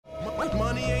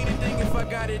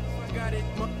got it.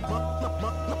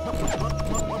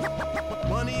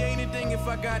 Money ain't a thing if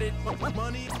I got it.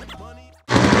 Money. So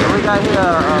we got here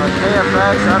a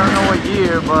KFX, I don't know what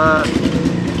year, but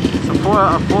it's a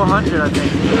 400, I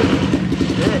think.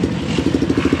 Yeah.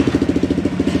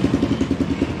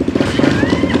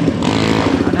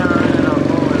 I never ridden a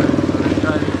 4-wheeler, so let's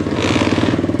try this.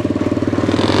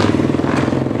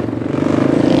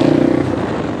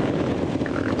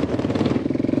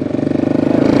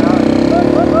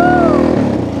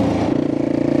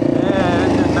 Yeah,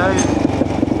 this is nice.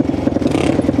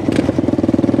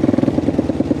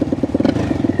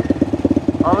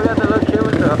 Oh, we got the little kid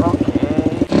with the, okay.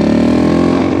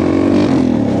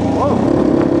 Whoa.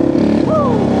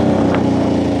 Woo.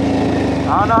 I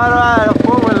don't know how to ride a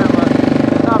 4-wheeler, but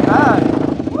it's not bad.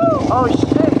 Woo. Oh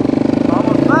shit, I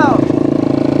almost fell.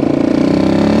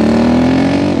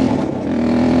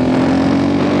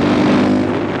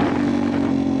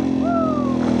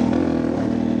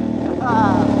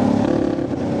 Ah.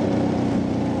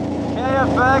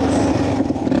 KFX.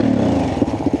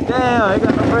 Damn, he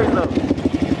got no brake though.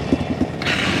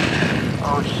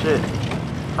 Oh shit.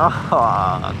 Oh,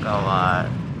 come on.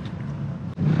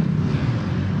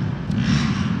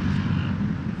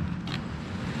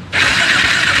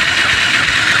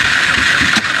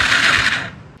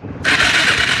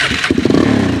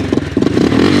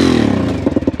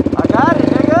 I got it,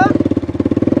 nigga.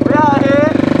 We out here.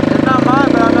 It's not mine,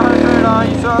 but I know how to turn it on.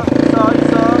 You saw.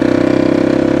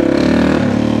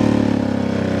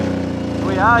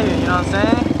 We out here, you know what I'm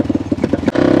saying?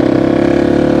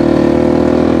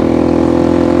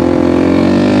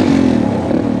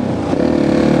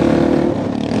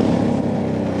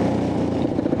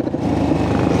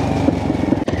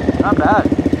 Not bad.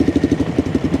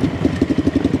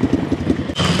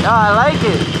 No, I like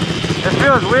it. It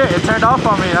feels weird. It turned off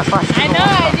on me. That's why I know,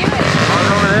 I knew it. I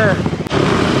was over there.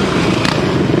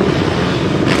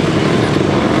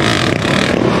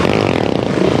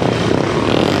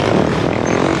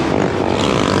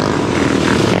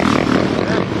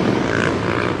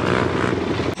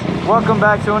 Welcome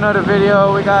back to another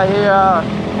video. We got here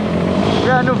we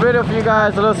got a new video for you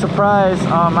guys, a little surprise.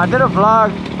 I did a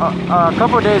vlog a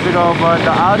couple days ago, but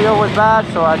the audio was bad,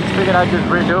 so I just figured I'd just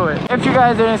redo it. If you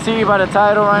guys didn't see by the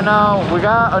title right now, we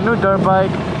got a new dirt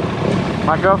bike.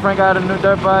 My girlfriend got a new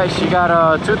dirt bike. She got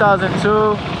a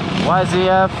 2002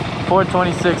 YZF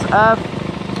 426F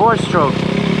 4-stroke.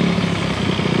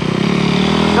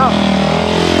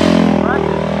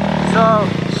 So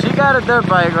she got a dirt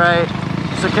bike, right?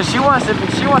 So, cause she wants to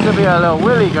be a little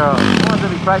wheelie girl. She wants to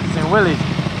be practicing wheelies.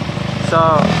 So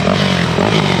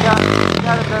we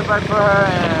got a dirt bike for her,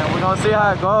 and we're gonna see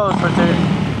how it goes for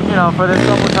this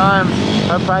couple times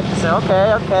her practicing.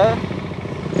 Okay.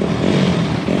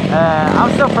 And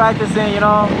I'm still practicing, you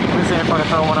know. Let me see if I can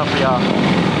throw one up for y'all.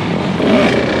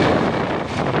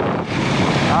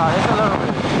 It's a little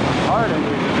bit harder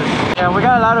here. Yeah, we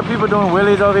got a lot of people doing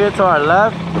wheelies over here to our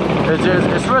left.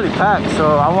 It's really packed,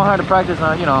 so I want her to practice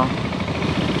on, you know,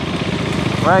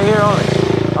 right here only.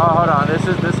 Oh, hold on, this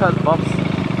has bumps.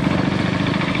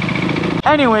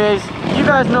 Anyways, you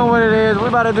guys know what it is. We're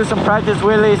about to do some practice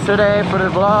wheelies today for the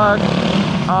vlog.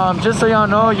 Just so y'all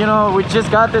know, you know, we just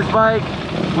got this bike.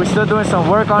 We're still doing some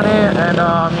work on it, and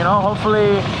you know,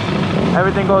 hopefully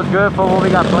everything goes good for what we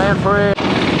got planned for it.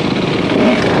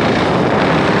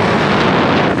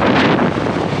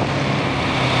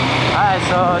 Alright,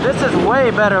 so this is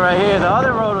way better right here. The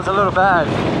other road was a little bad,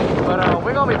 but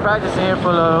we're gonna be practicing here for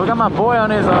a little. We got my boy on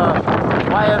his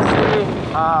YFZ,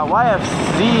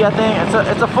 I think.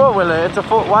 It's a 4-wheeler. It's a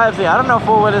YFZ. I don't know,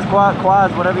 4-wheelers,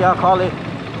 quads, whatever y'all call it.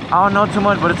 I don't know too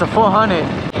much, but it's a 400.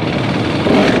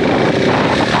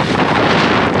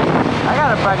 I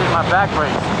gotta practice my back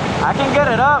brakes. I can get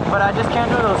it up, but I just can't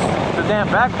do the damn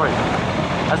back brakes.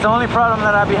 That's the only problem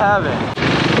that I be having.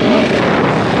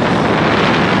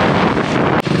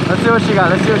 Let's see what she got.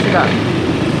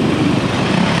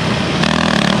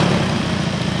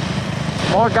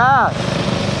 More gas.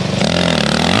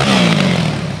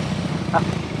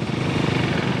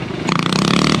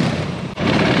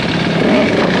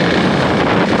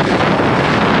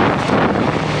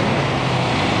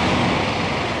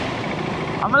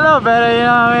 I'm a little better, you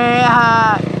know what I mean?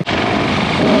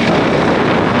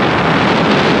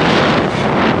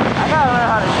 I gotta learn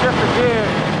how to shift the gear,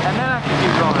 and then I can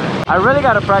keep going. I really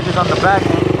gotta practice on the back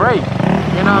brake.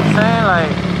 You know what I'm saying?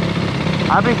 Like,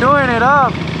 I be doing it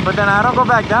up, but then I don't go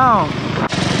back down.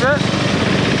 Good.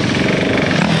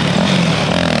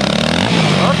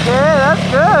 Okay, that's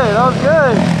good. That was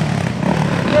good.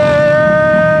 Yeah.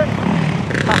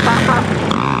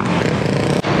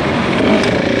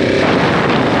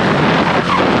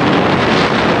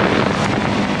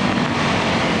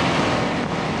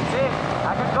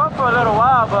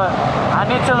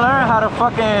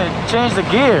 fucking change the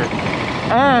gear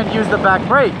and use the back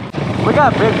brake. We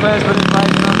got big plans for this bike,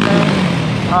 you know what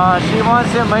I'm saying? She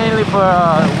wants it mainly for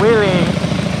wheeling,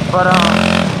 but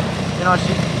you know,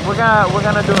 we're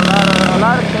gonna do a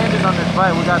lot of changes on this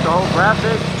bike. We got the whole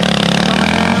graphics coming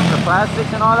in, the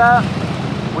plastics and all that.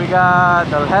 We got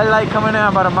the headlight coming in.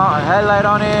 I'm about to mount a headlight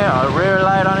on it, a rear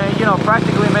light on it. You know,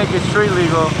 practically make it street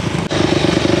legal.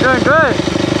 You're doing good.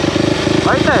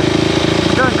 Right there.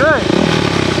 You're doing good.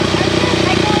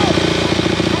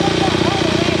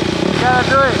 You gotta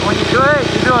do it. When you do it,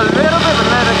 you do a little bit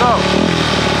and let it go.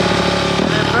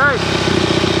 And then brake.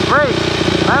 Brake.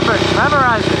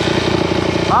 Memorize it.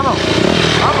 Vamos.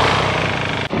 Vamos.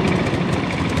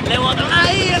 Le botó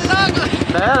ahí el loco.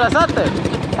 ¿Le lanzaste?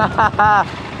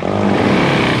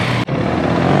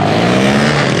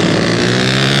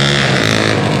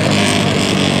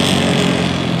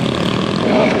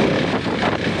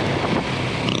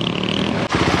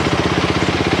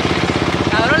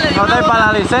 Cabrón, le dio No una te para la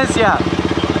bota. licencia.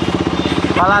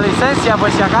 Para la licencia,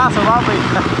 pues si acaso, papi.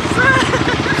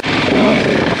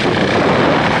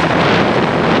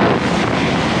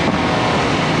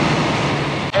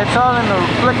 It's all in the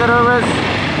flick of the wrist.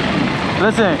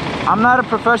 Listen, I'm not a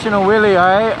professional wheelie,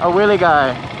 alright? A wheelie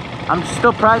guy. I'm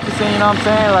still practicing, you know what I'm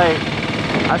saying? Like,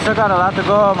 I still got a lot to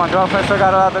go. My girlfriend still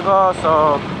got a lot to go.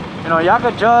 So, you know, y'all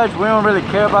could judge. We don't really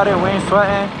care about it. We ain't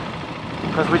sweating.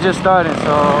 Because we just started.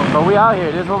 So, but we out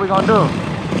here. This is what we gonna do.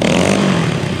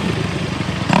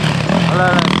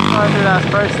 I did that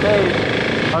first stage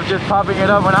of just popping it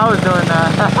up when I was doing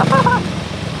that.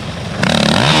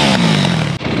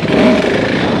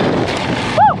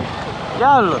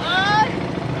 Diablo.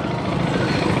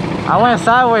 I went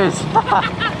sideways.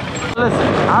 Listen,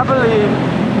 I believe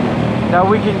that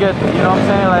we can get there, you know what I'm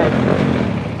saying? Like,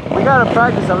 we gotta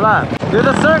practice a lot. Do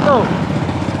the circle.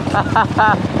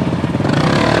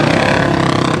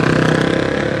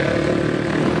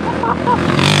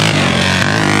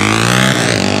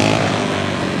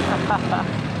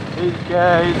 He's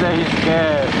scared, he said he's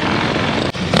scared.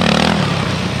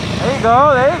 There you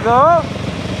go, there you go.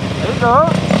 There you go.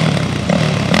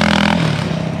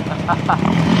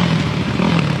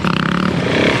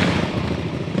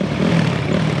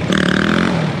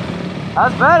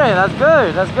 That's better, that's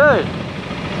good, that's good.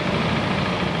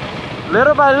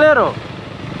 Little by little.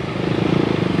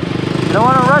 You don't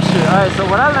want to rush it. Alright, so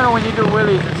what I learned when you do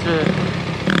wheelies and shit,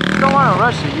 you don't want to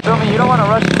rush it, you feel me? You don't want to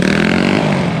rush it.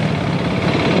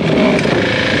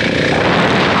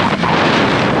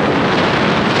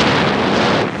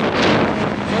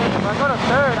 If I go to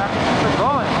third, I can keep it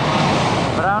going.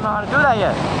 But I don't know how to do that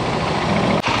yet.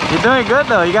 You're doing good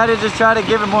though. You gotta just try to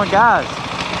give it more gas.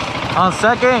 On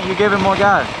second, you give it more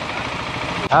gas.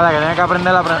 Ahora que tienes que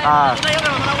aprender la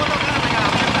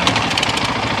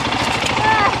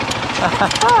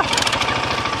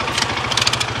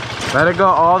Let it go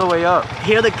all the way up.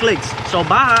 Hear the clicks. So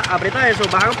baja, aprieta eso,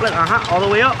 baja completo. Ajá, all the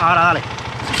way up. Ahora dale.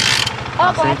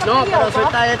 No, pero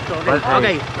suelta esto.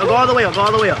 Okay, go all the way up, go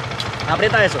all the way up.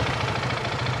 Aprieta eso.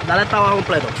 Dale hasta abajo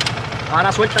completo.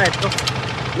 Ahora suelta esto.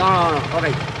 No,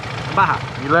 ok. Baja.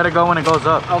 You let it go when it goes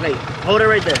up. Ok, hold it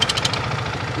right there.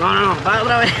 No, baja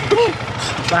otra vez.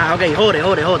 Baja, ok, hold it.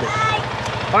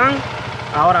 Pan,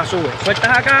 ahora sube.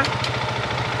 Sueltas acá.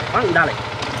 Pan, dale.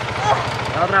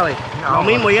 Dale otra vez. Lo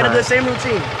mismo, you gotta do the same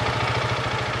routine.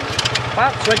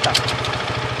 Pan, suelta.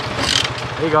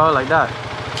 There you go, like that.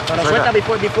 Pero suelta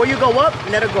before you go up,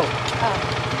 let it go.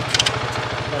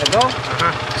 Let it go.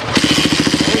 Ajá.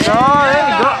 There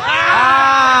you go.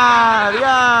 Ah,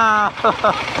 yeah.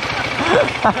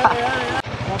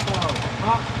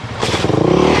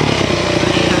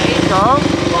 There you go.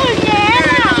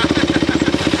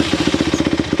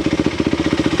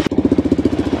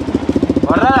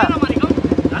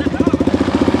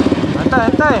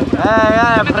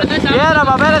 Tijera,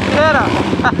 papel, tijera.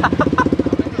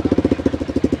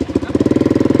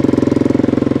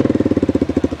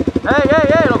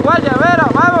 Ey, los guardias, vera,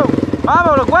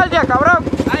 vamos, los guardias, cabrón.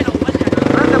 Ay, los guardias.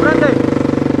 Prende.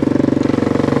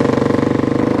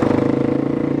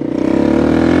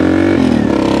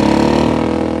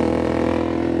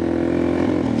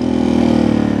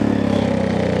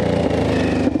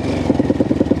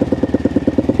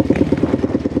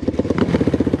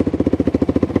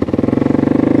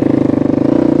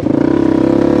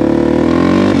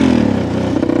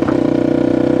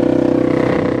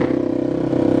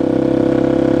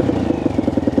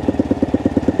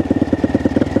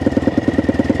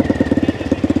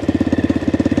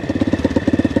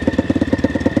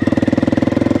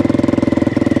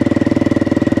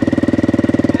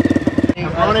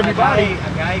 Everybody,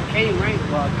 a guy came, right?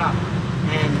 Well, a cop.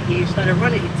 And he started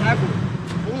running, he tackled him.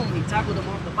 tackled him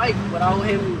off the bike without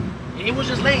him. He was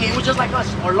just laying. He was just like us,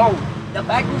 alone. The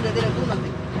back room, they didn't do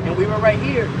nothing. And we were right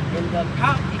here. And the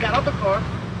cop, he got out the car,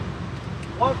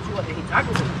 walked to it, and he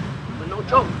tackled him. But no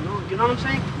joke, you know what I'm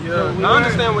saying? Yeah, So I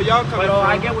understand where y'all coming from.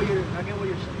 I get what you're saying.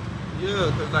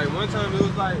 Yeah, cause like one time it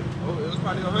was like, it was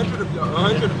probably 100 of y'all,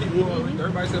 100 of people.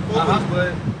 Everybody said focus, but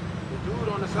the dude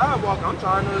on the sidewalk, I'm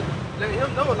trying to let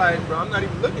him know, like, bro, I'm not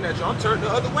even looking at you. I'm turned the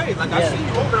other way. Like I see you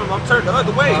over there, I'm turned the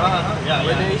other way.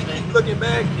 But then he keep looking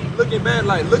back,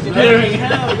 like looking at me.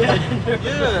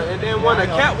 Yeah, and then when a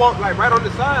cat walk like right on the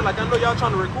side, like I know y'all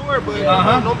trying to record, but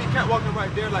don't be cat walking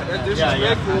right there, like that's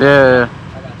disrespectful. Yeah.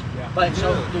 I got you. But so,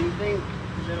 do you think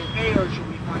is it okay, or should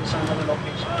we find some other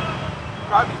location?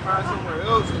 Probably find somewhere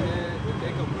else, and then if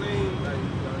they complain, like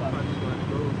probably going to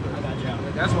go. I got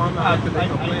you. That's why I'm not after they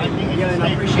complain. Yeah, and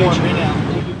I appreciate you.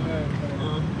 Thank you for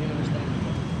being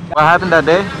understanding. What happened that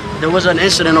day? There was an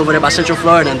incident over there by Central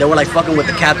Florida, and they were like fucking with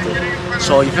the captain.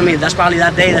 So you feel me? That's probably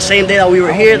that day, the same day that we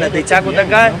were here, that they tackled that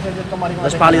guy.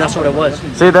 That's what it was.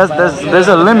 See, there's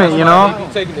a limit, you know.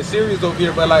 I'm taking it serious over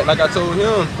here, but like I told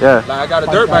him, Yeah. like I got a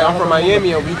dirt bike. I'm from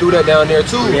Miami, and we do that down there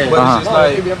too. Yeah. But it's just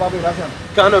like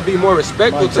kind of be more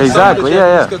respectful to Exactly,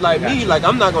 some because like me, like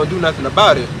I'm not gonna do nothing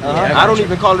about it. I don't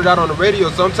even call it out on the radio.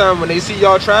 Sometimes when they see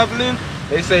y'all traveling,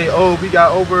 they say, "Oh, we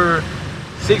got over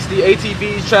 60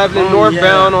 ATVs traveling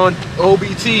northbound on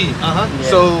OBT."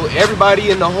 So everybody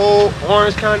in the whole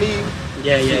Orange County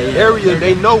area,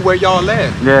 they know where y'all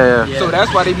at. Yeah. So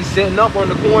that's why they be setting up on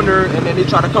the corner, and then they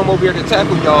try to come over here to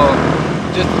tackle y'all,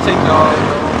 just to take y'all.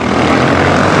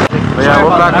 But yeah,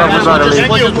 we'll back up and try to leave.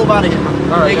 We'll just move out of here.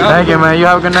 All right, Thank you, man. You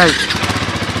have a good night.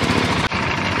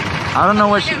 I don't know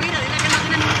what she.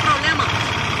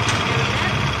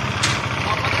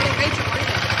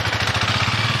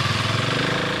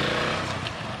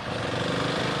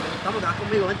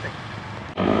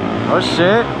 Oh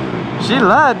shit. She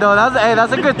lied though.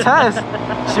 That's a good test.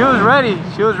 She was ready.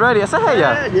 I said, hey,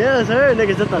 yeah. Yes, her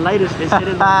niggas just the lightest shit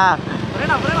in the...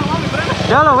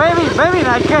 Yellow, baby,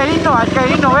 I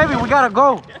can't no, baby, we gotta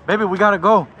go. Baby, we gotta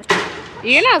go.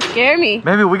 You're not scare me.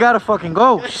 Baby, we gotta fucking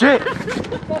go. Shit.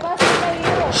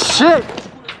 Shit.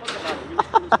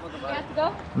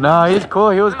 No, he's cool.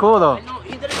 He was cool though. No,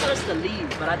 he didn't tell us to leave,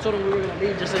 but I told him we were gonna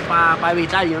leave just para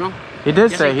evitar, you know? He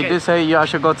did say y'all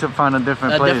should go to find a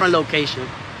different place. A different location.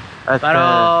 That's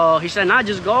Pero he said, nah,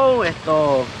 just go, Lo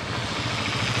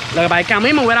que pasa es que a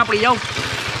mí me hubiera pillado.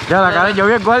 Ya la cara, yo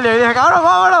vi el guardia y dije, cabrón,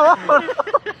 vámonos.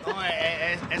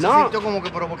 No, como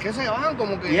que, pero ¿por qué se van?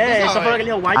 Como que, eso fue lo que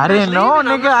le dijo. I didn't know,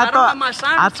 nigga.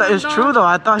 I thought it's true though.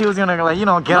 I thought he was gonna like,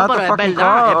 get out the fucking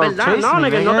car or chase no, me,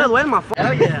 nigga, no te duermas.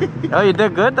 Hell yeah. Oh, you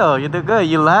did good though. You did good.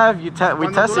 You laughed. We tested you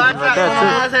like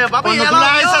that too. Cuando tú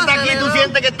la ves hasta aquí, tú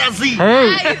sientes que está así.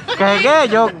 Hey, que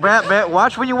yo,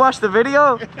 watch when you watch the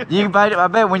video. I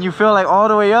bet when you feel like all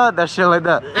the way up, that shit like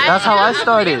that. That's how I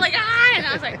started.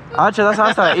 Actually, that's how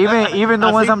I started. Even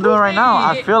the ones I'm doing right now,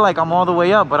 I feel like I'm all the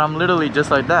way up, but I'm literally just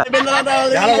like that.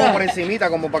 Déjalo como por encimita,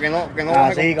 como para que no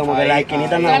Así, como que la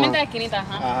esquinita nada Solamente la más. esquinita,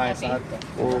 ajá. Ajá, exacto.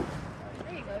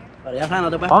 Pero ya sabes, no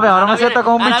te puedes... Hombre, ahora me siento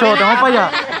como un bichote. Vamos para allá.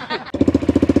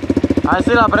 A ver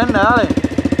si la prende, dale.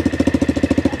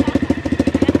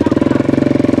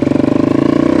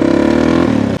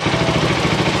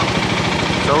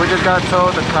 So we just got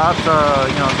told the cops are,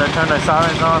 they turned their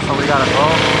sirens on, so we gotta go.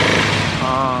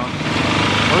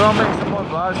 We're gonna make some more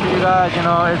vlogs for you guys.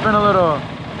 It's been a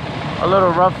little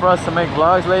rough for us to make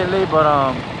vlogs lately,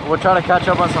 but we'll try to catch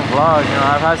up on some vlogs.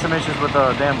 I've had some issues with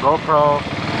the damn GoPro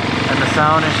and the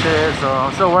sound and shit, so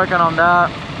I'm still working on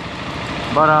that.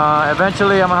 But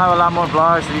eventually I'm gonna have a lot more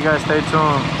vlogs, so you guys stay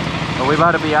tuned. But we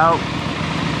about to be out,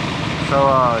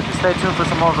 so just stay tuned for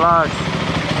some more vlogs.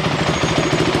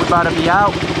 We about to be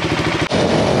out.